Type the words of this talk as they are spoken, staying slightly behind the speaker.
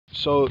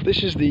So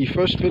this is the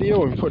first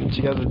video I'm putting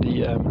together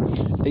the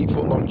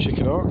 8-foot long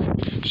chicken ark.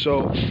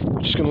 So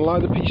I'm just going to lie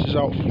the pieces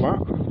out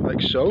flat,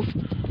 like so.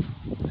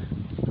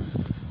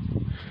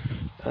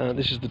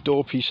 This is the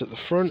door piece at the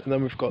front, and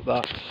then we've got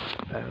that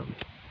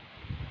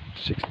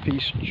 6th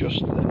piece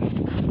just there.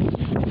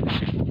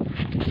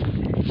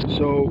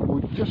 So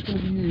we're just going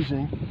to be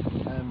using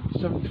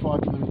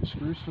 75mm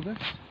screws for this.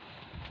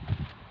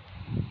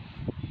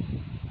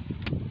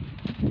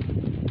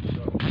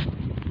 So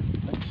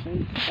let's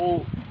see,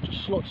 all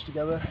just slots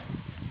together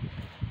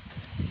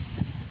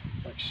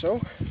like so.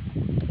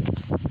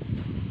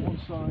 One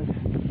side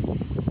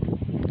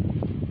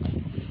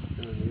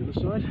and then the other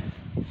side.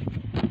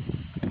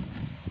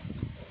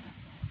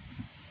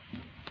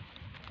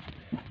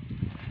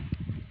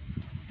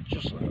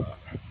 Just like that.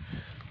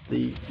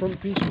 The front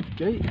piece with the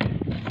gate.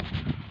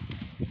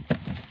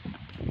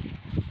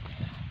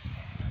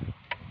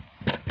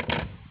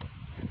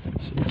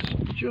 So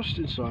it's just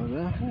inside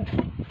there.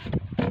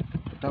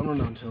 Down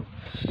on anthill.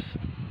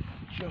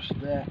 Just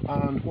there.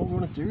 And what we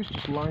want to do is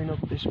just line up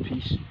this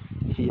piece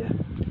here.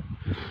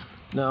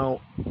 Now,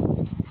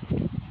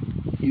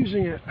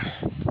 using a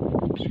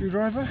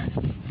screwdriver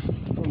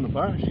from the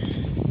back.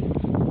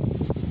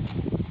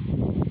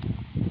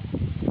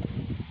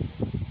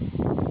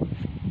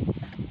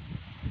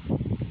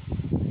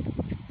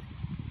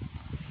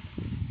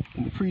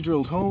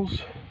 Pre-drilled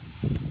holes.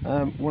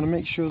 Want to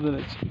make sure that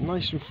it's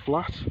nice and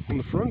flat on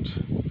the front.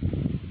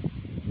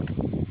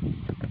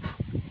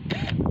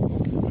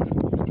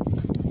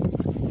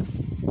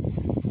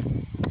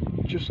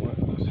 Just like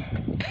that.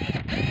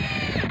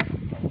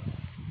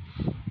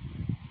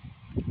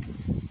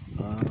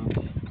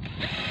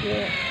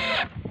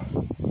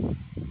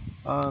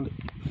 And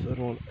the third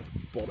one at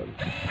the bottom.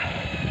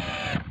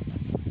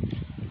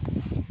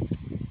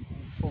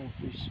 Fold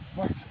this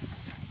back.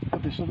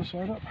 Put this other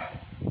side up.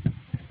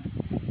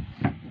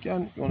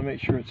 Again, you want to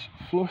make sure it's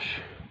flush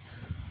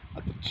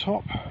at the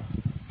top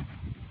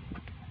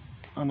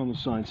and on the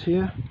sides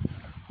here,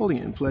 holding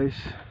it in place.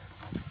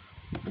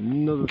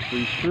 Another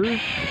 3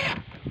 screws,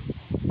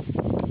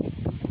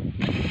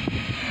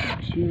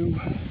 2,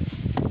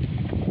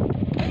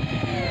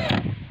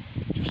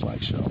 just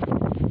like so.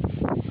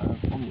 And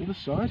on the other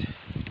side,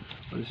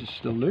 where this is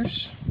still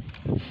loose,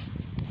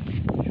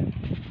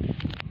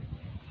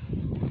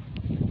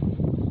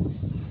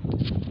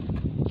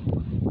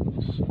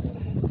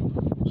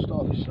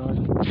 start this side.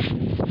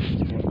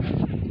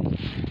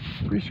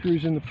 3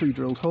 screws in the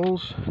pre-drilled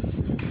holes.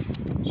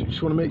 So you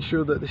just want to make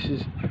sure that this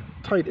is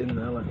tight in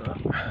there like that.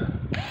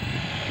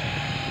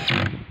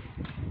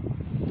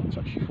 It's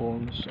actually 4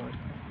 on this side.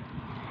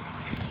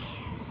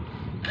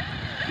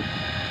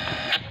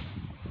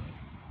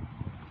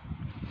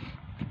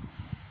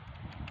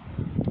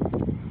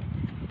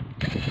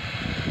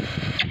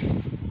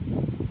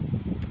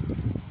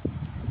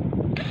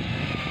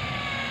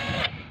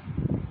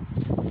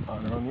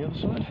 And on the other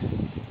side.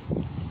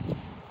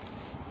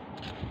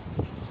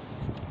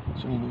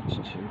 So you need to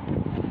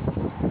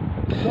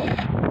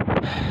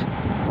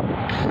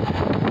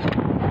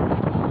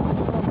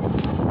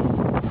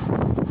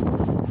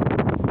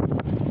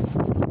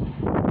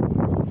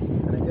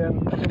and again,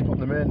 as I put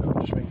them in, I'm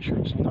just making sure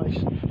it's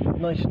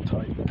nice and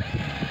tight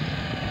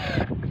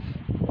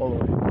all the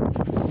way.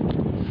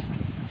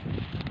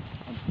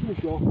 And to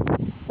finish off,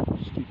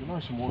 just keep it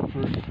nice and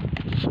waterproof.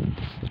 Just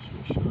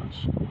make sure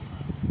that's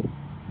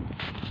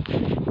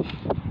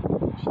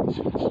so this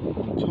fits on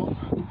top.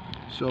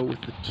 So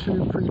with the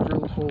 2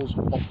 pre-drilled holes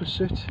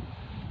opposite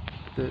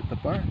the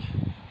back,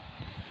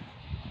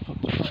 put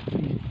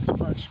the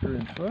back screw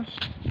in first.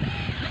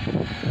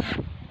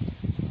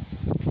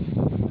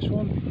 This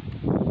one.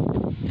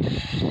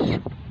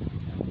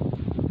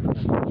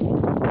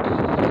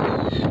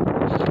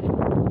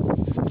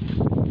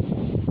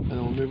 And then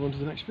we'll move on to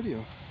the next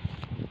video.